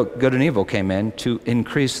of good and evil came in to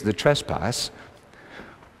increase the trespass,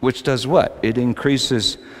 which does what? It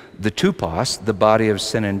increases the tupos, the body of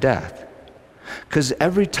sin and death. Because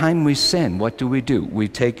every time we sin, what do? We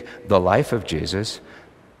take the life of Jesus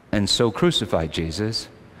and so crucify Jesus,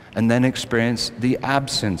 and then experience the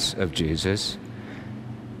absence of Jesus,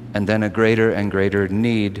 and then a greater and greater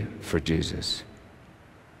need for Jesus.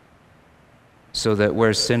 So that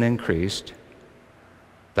where sin increased,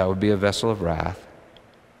 that would be a vessel of wrath.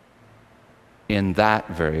 In that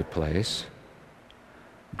very place,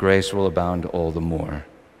 grace will abound all the more.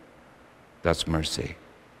 That's mercy.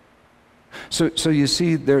 So you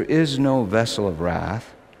see, there is no vessel of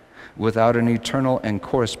wrath without an eternal and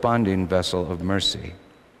corresponding vessel of mercy.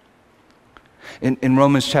 In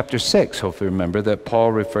Romans chapter 6, hopefully remember that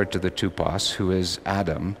Paul referred to the tupos, who is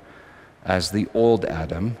Adam, as the old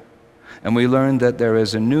Adam. And we learned that there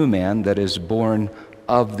is a new man that is born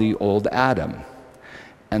of the old Adam.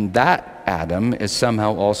 And that Adam is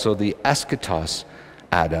somehow also the eschatos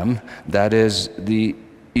Adam, that is the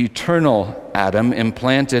eternal Adam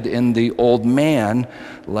implanted in the old man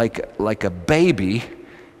like a baby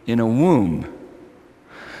in a womb.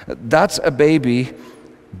 That's a baby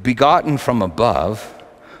begotten from above,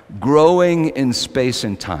 growing in space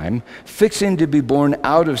and time, fixing to be born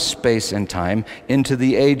out of space and time into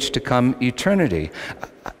the age to come, eternity.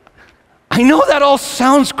 I know that all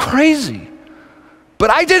sounds crazy, but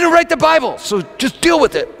I didn't write the Bible, so just deal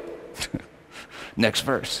with it. Next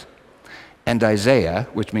verse. And Isaiah,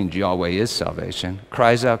 which means Yahweh is salvation,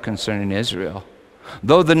 cries out concerning Israel.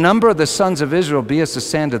 Though the number of the sons of Israel be as the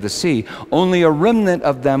sand of the sea, only a remnant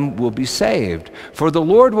of them will be saved. For the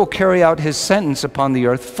Lord will carry out his sentence upon the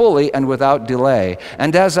earth fully and without delay.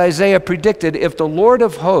 And as Isaiah predicted, if the Lord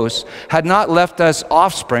of hosts had not left us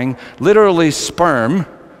offspring, literally sperm,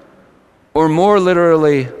 or more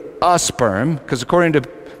literally a sperm, because according to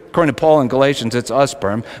Paul in Galatians, it's a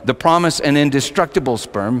sperm, the promised and indestructible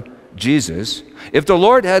sperm, Jesus. If the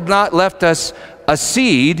Lord had not left us a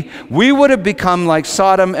seed, we would have become like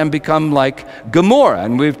Sodom and become like Gomorrah.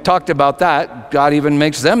 And we've talked about that. God even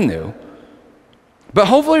makes them new. But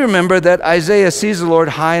hopefully remember that Isaiah sees the Lord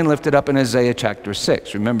high and lifted up in Isaiah chapter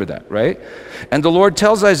 6. Remember that, right? And the Lord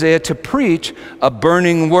tells Isaiah to preach a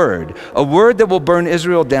burning word, a word that will burn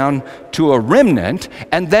Israel down to a remnant,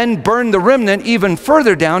 and then burn the remnant even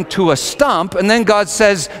further down to a stump. And then God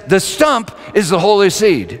says, the stump is the holy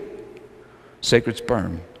seed, sacred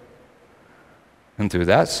sperm. And through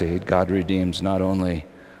that seed, God redeems not only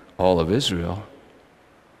all of Israel,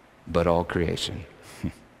 but all creation.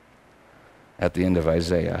 At the end of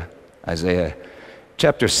Isaiah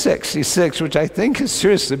chapter 66, which I think has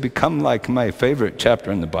seriously become like my favorite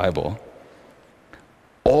chapter in the Bible.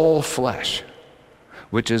 All flesh,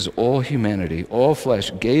 which is all humanity, all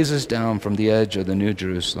flesh gazes down from the edge of the New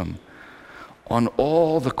Jerusalem on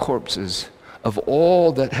all the corpses of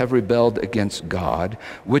all that have rebelled against God,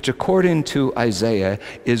 which according to Isaiah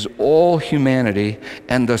is all humanity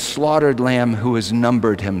and the slaughtered lamb who has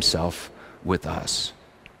numbered himself with us.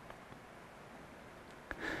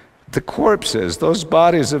 The corpses, those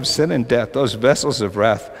bodies of sin and death, those vessels of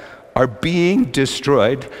wrath, are being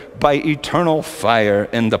destroyed by eternal fire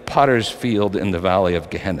in the potter's field in the valley of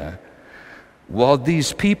Gehenna. While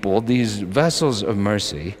these people, these vessels of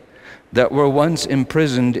mercy, that were once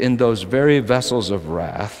imprisoned in those very vessels of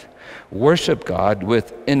wrath, worship God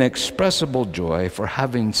with inexpressible joy for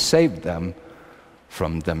having saved them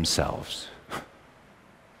from themselves.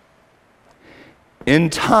 In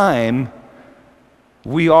time,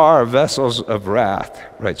 we are vessels of wrath,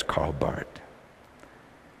 writes Karl Barth.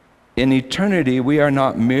 In eternity, we are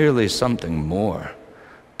not merely something more,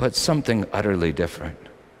 but something utterly different.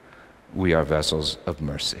 We are vessels of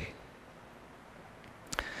mercy.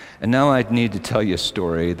 And now I need to tell you a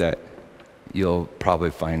story that you'll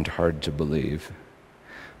probably find hard to believe.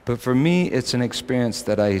 But for me, it's an experience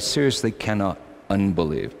that I seriously cannot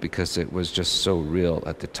unbelieve because it was just so real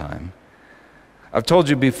at the time. I've told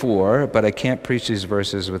you before, but I can't preach these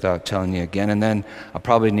verses without telling you again, and then I'll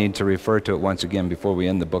probably need to refer to it once again before we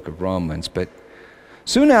end the book of Romans. But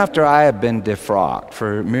soon after I had been defrocked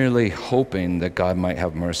for merely hoping that God might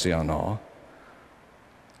have mercy on all,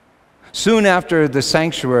 soon after the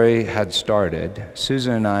sanctuary had started,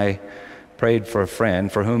 Susan and I prayed for a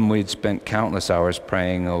friend for whom we'd spent countless hours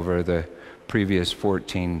praying over the previous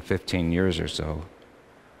 14, 15 years or so.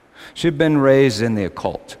 She'd been raised in the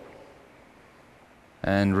occult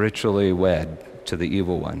and ritually wed to the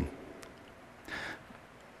evil one.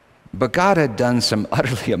 But God had done some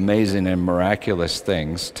utterly amazing and miraculous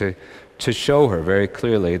things to show her very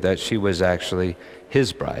clearly that she was actually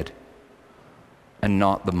his bride and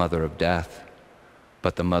not the mother of death,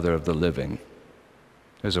 but the mother of the living.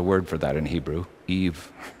 There's a word for that in Hebrew,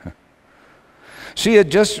 Eve. She had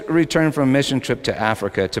just returned from a mission trip to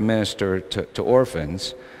Africa to minister to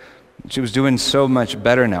orphans. She was doing so much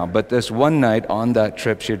better now, but this one night on that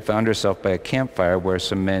trip, she had found herself by a campfire where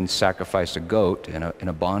some men sacrificed a goat in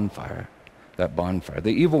a bonfire, that bonfire. The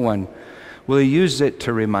evil one, well, he used it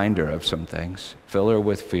to remind her of some things, fill her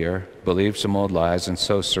with fear, believe some old lies, and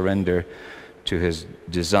so surrender to his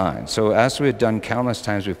design. So as we had done countless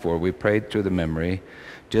times before, we prayed through the memory,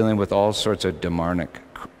 dealing with all sorts of demonic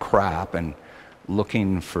crap and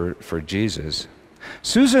looking for Jesus.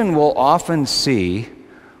 Susan will often see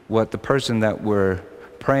what the person that we're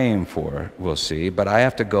praying for will see, but I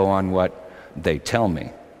have to go on what they tell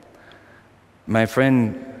me. My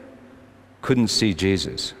friend couldn't see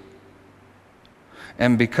Jesus.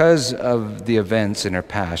 And because of the events in her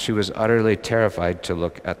past, she was utterly terrified to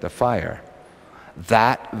look at the fire.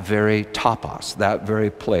 that very topos, that very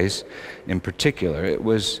place in particular. It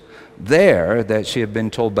was there that she had been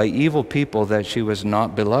told by evil people that she was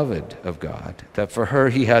not beloved of God, that for her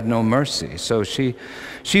he had no mercy. So she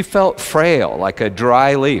felt frail, like a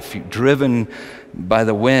dry leaf driven by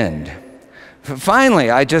the wind. Finally,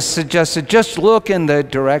 I just suggested, just look in the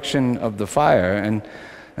direction of the fire. And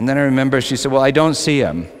then I remember she said, well, I don't see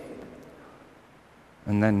him.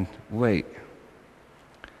 And then, wait.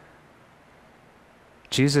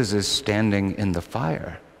 Jesus is standing in the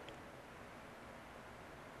fire.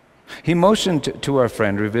 He motioned to our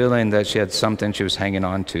friend, revealing that she had something she was hanging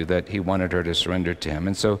on to that he wanted her to surrender to him.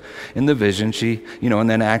 And so in the vision, she, and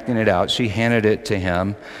then acting it out, she handed it to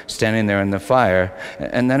him, standing there in the fire.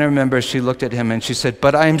 And then I remember she looked at him and she said,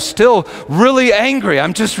 but I'm still really angry.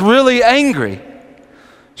 I'm just really angry.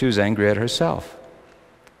 She was angry at herself,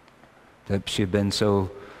 that she had been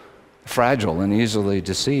so fragile and easily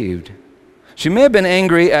deceived. She may have been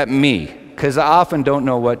angry at me, because I often don't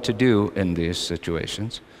know what to do in these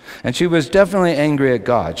situations. And she was definitely angry at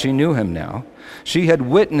God. She knew him now. She had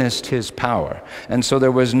witnessed his power. And so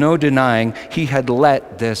there was no denying he had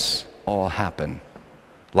let this all happen.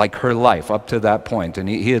 Like her life up to that point. And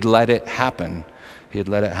he had let it happen. He had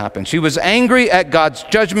let it happen. She was angry at God's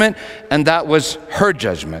judgment, and that was her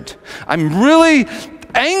judgment. I'm really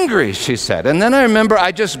angry, she said. And then I remember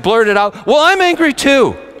I just blurted out, well, I'm angry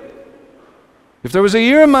too. If there was a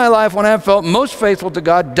year in my life when I felt most faithful to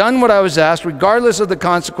God, done what I was asked, regardless of the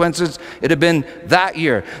consequences, it had been that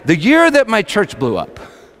year. The year that my church blew up.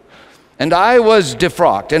 And I was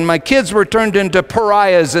defrocked, and my kids were turned into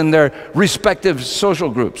pariahs in their respective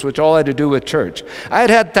social groups, which all had to do with church. I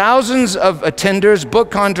had thousands of attenders,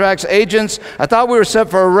 book contracts, agents. I thought we were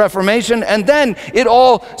set for a reformation, and then it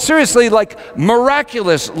all seriously, like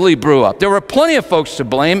miraculously blew up. There were plenty of folks to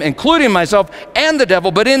blame, including myself and the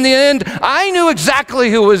devil, but in the end, I knew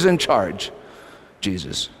exactly who was in charge: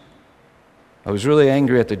 Jesus. I was really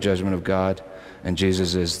angry at the judgment of God, and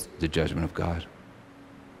Jesus is the judgment of God.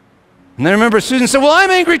 And then I remember Susan said, well,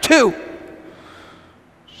 I'm angry too.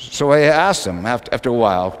 So I asked them after a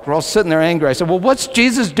while. We're all sitting there angry. I said, well, what's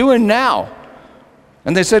Jesus doing now?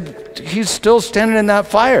 And they said, he's still standing in that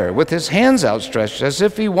fire with his hands outstretched as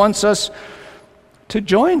if he wants us to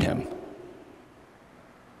join him.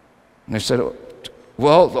 And they said,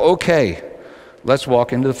 well, okay, let's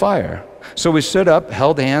walk into the fire. So we stood up,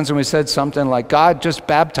 held hands, and we said something like, God, just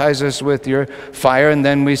baptize us with your fire, and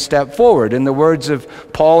then we stepped forward. In the words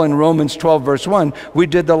of Paul in Romans 12, verse 1, we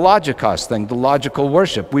did the logikos thing, the logical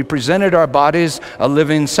worship. We presented our bodies a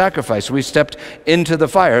living sacrifice. We stepped into the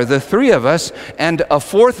fire. The three of us and a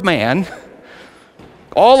fourth man,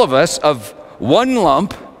 all of us of one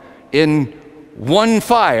lump in one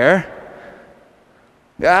fire.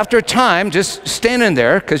 After time, just standing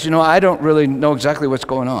there, because, I don't really know exactly what's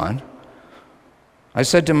going on, I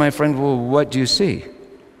said to my friend, well, what do you see?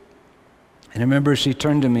 And I remember she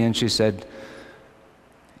turned to me and she said,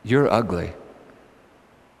 you're ugly.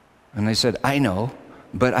 And I said, I know,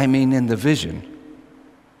 but I mean in the vision.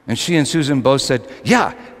 And she and Susan both said,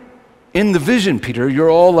 yeah, in the vision, Peter, you're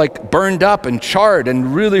all like burned up and charred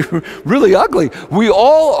and really, really ugly. We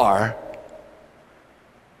all are.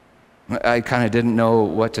 I kind of didn't know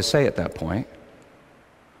what to say at that point.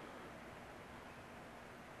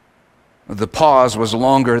 The pause was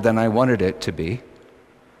longer than I wanted it to be.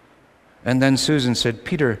 And then Susan said,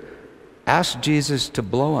 Peter, ask Jesus to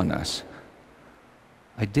blow on us.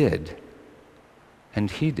 I did. And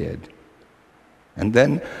he did. And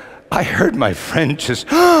then I heard my friend just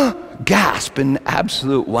gasp in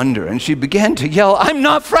absolute wonder. And she began to yell, I'm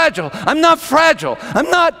not fragile. I'm not fragile. I'm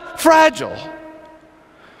not fragile.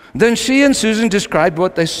 Then she and Susan described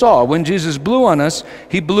what they saw. When Jesus blew on us,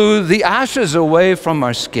 he blew the ashes away from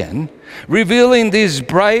our skin, revealing these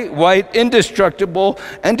bright, white, indestructible,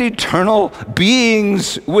 and eternal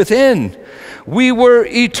beings within. We were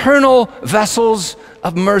eternal vessels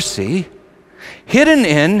of mercy, hidden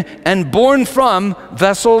in and born from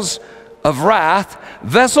vessels of wrath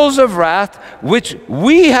which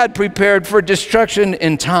we had prepared for destruction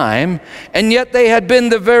in time, and yet they had been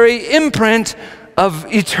the very imprint of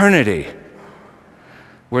eternity.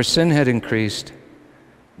 Where sin had increased,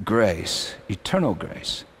 grace, eternal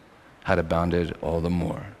grace, had abounded all the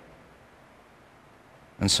more.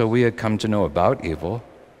 And so we had come to know about evil,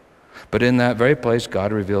 but in that very place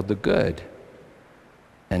God revealed the good,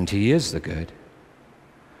 and he is the good.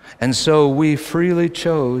 And so we freely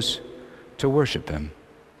chose to worship him.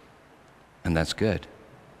 And that's good.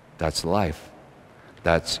 That's life.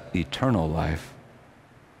 That's eternal life.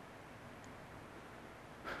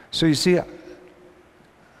 So you see,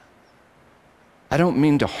 I don't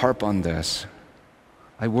mean to harp on this,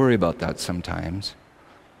 I worry about that sometimes.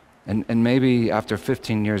 And maybe after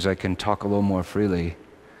 15 years I can talk a little more freely.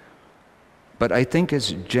 But I think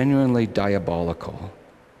it's genuinely diabolical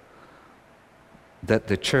that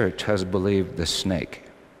the church has believed the snake.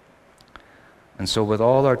 And so with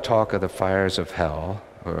all our talk of the fires of hell,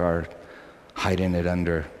 or our hiding it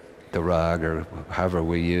under the rug, or however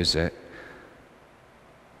we use it,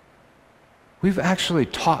 we've actually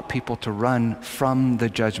taught people to run from the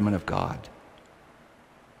judgment of God,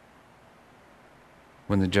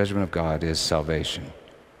 when the judgment of God is salvation.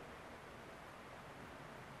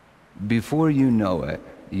 Before you know it,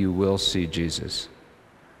 you will see Jesus.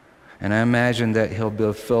 And I imagine that he'll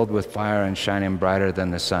be filled with fire and shining brighter than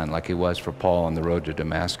the sun, like he was for Paul on the road to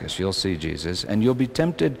Damascus. You'll see Jesus, and you'll be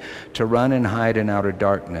tempted to run and hide in outer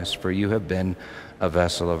darkness, for you have been a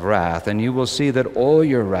vessel of wrath. And you will see that all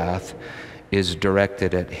your wrath is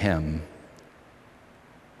directed at him.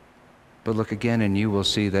 But look again, and you will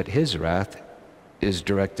see that his wrath is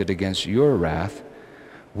directed against your wrath,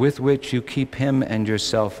 with which you keep him and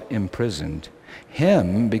yourself imprisoned.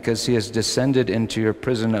 Him, because he has descended into your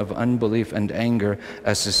prison of unbelief and anger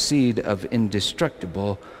as a seed of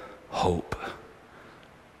indestructible hope.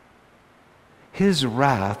 His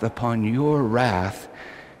wrath upon your wrath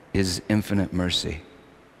is infinite mercy.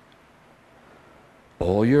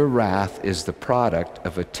 All your wrath is the product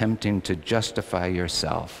of attempting to justify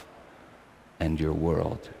yourself and your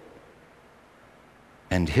world.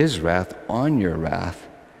 And his wrath on your wrath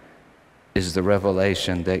is the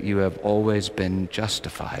revelation that you have always been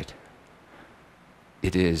justified.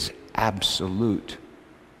 It is absolute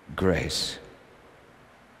grace.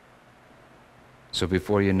 So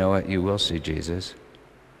before you know it, you will see Jesus.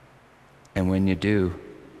 And when you do,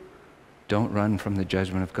 don't run from the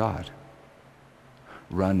judgment of God.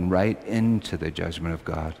 Run right into the judgment of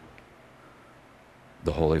God,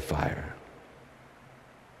 the holy fire.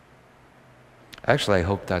 Actually, I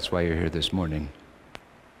hope that's why you're here this morning,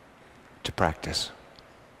 to practice.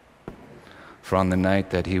 For on the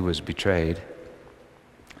night that he was betrayed,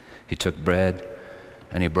 he took bread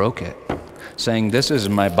and he broke it, saying, "This is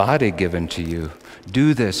my body given to you.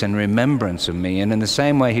 Do this in remembrance of me." And in the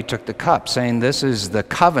same way, he took the cup, saying, "This is the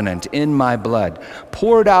covenant in my blood,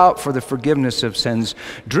 poured out for the forgiveness of sins.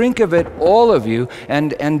 Drink of it, all of you,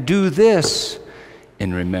 and do this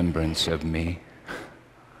in remembrance of me."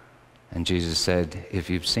 And Jesus said, "If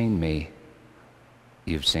you've seen me,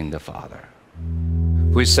 you've seen the Father."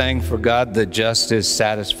 We sang, "For God the just is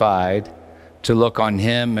satisfied to look on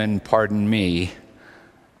him and pardon me."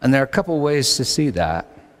 And there are a couple ways to see that.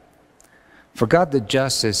 For God the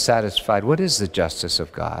just is satisfied. What is the justice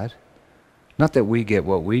of God? Not that we get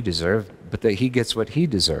what we deserve, but that he gets what he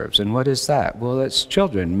deserves. And what is that? Well, it's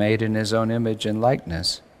children made in his own image and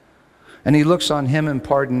likeness. And he looks on him and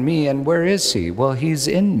pardon me. And where is he? Well, he's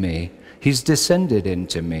in me. He's descended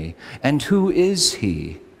into me. And who is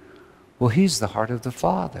he? Well, he's the heart of the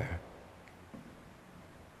Father.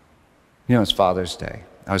 You know, it's Father's Day.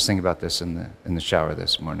 I was thinking about this in the shower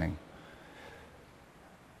this morning.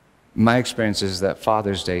 My experience is that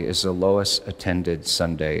Father's Day is the lowest attended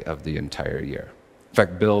Sunday of the entire year. In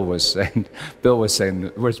fact, Bill was saying,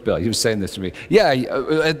 where's Bill? He was saying this to me. Yeah,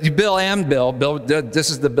 Bill,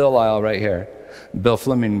 this is the Bill aisle right here. Bill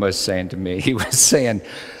Fleming was saying to me, he was saying,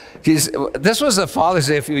 this was a Father's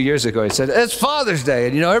Day a few years ago. He said, "It's Father's Day,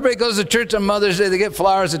 and everybody goes to church on Mother's Day, they get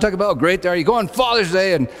flowers, they talk about how great they are. You go on Father's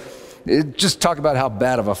Day and just talk about how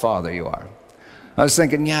bad of a father you are." I was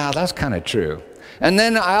thinking, yeah, that's kind of true. And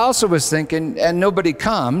then I also was thinking, and nobody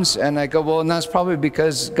comes, and I go, well, and that's probably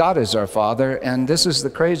because God is our Father, and this is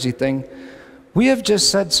the crazy thing. We have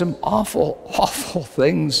just said some awful, awful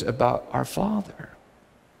things about our Father.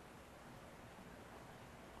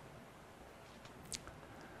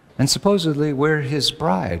 And supposedly we're his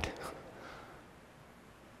bride.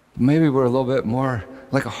 Maybe we're a little bit more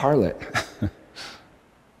like a harlot.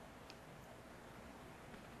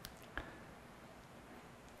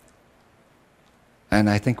 And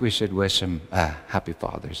I think we should wish him a happy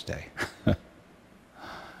Father's Day.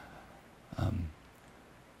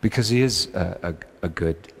 Because he is a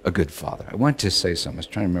good father. I wanted to say something. I was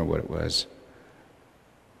trying to remember what it was.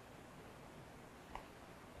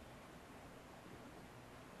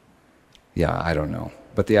 Yeah, I don't know.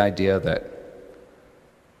 But the idea that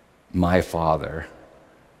my Father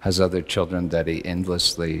has other children that he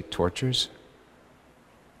endlessly tortures,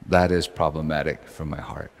 that is problematic for my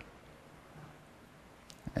heart.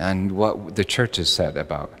 And what the church has said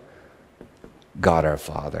about God our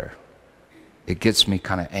Father, it gets me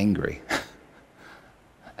kind of angry.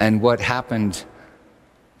 And what happened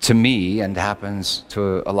to me, and happens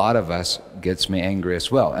to a lot of us, gets me angry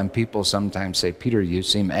as well. And people sometimes say, Peter, you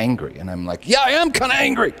seem angry. And I'm like, yeah, I am kind of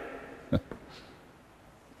angry.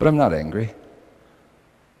 But I'm not angry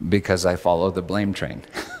because I follow the blame train.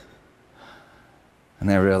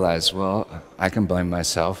 And I realize, well, I can blame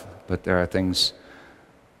myself, but there are things,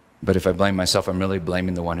 but if I blame myself, I'm really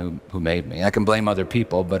blaming the one who made me. I can blame other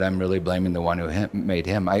people, but I'm really blaming the one who made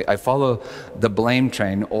him. I follow the blame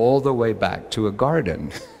train all the way back to a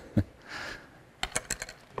garden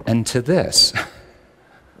and to this.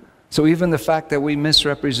 So even the fact that we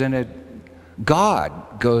misrepresented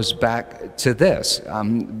God goes back to this,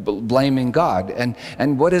 blaming God.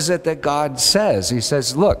 And what is it that God says? He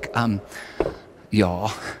says, look,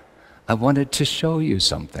 y'all, I wanted to show you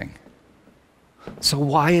something. So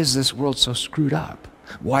why is this world so screwed up?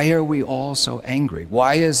 Why are we all so angry?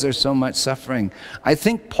 Why is there so much suffering? I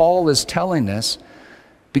think Paul is telling us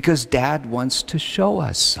because Dad wants to show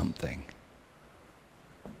us something.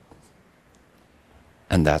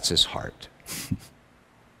 And that's his heart.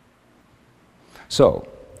 So,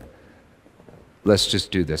 let's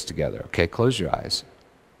just do this together, okay? Close your eyes.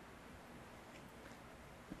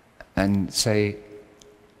 And say,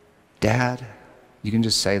 Dad, you can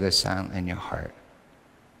just say this silently in your heart.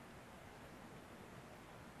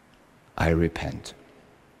 I repent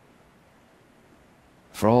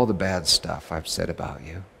for all the bad stuff I've said about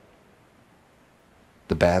you,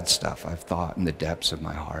 the bad stuff I've thought in the depths of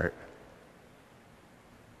my heart.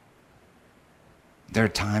 There are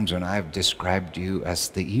times when I've described you as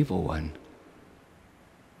the evil one,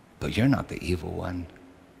 but you're not the evil one.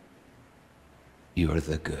 You're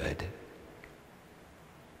the good.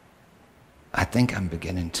 I think I'm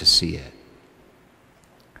beginning to see it.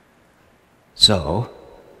 So,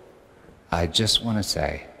 I just want to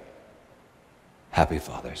say, Happy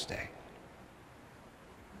Father's Day.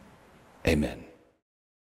 Amen.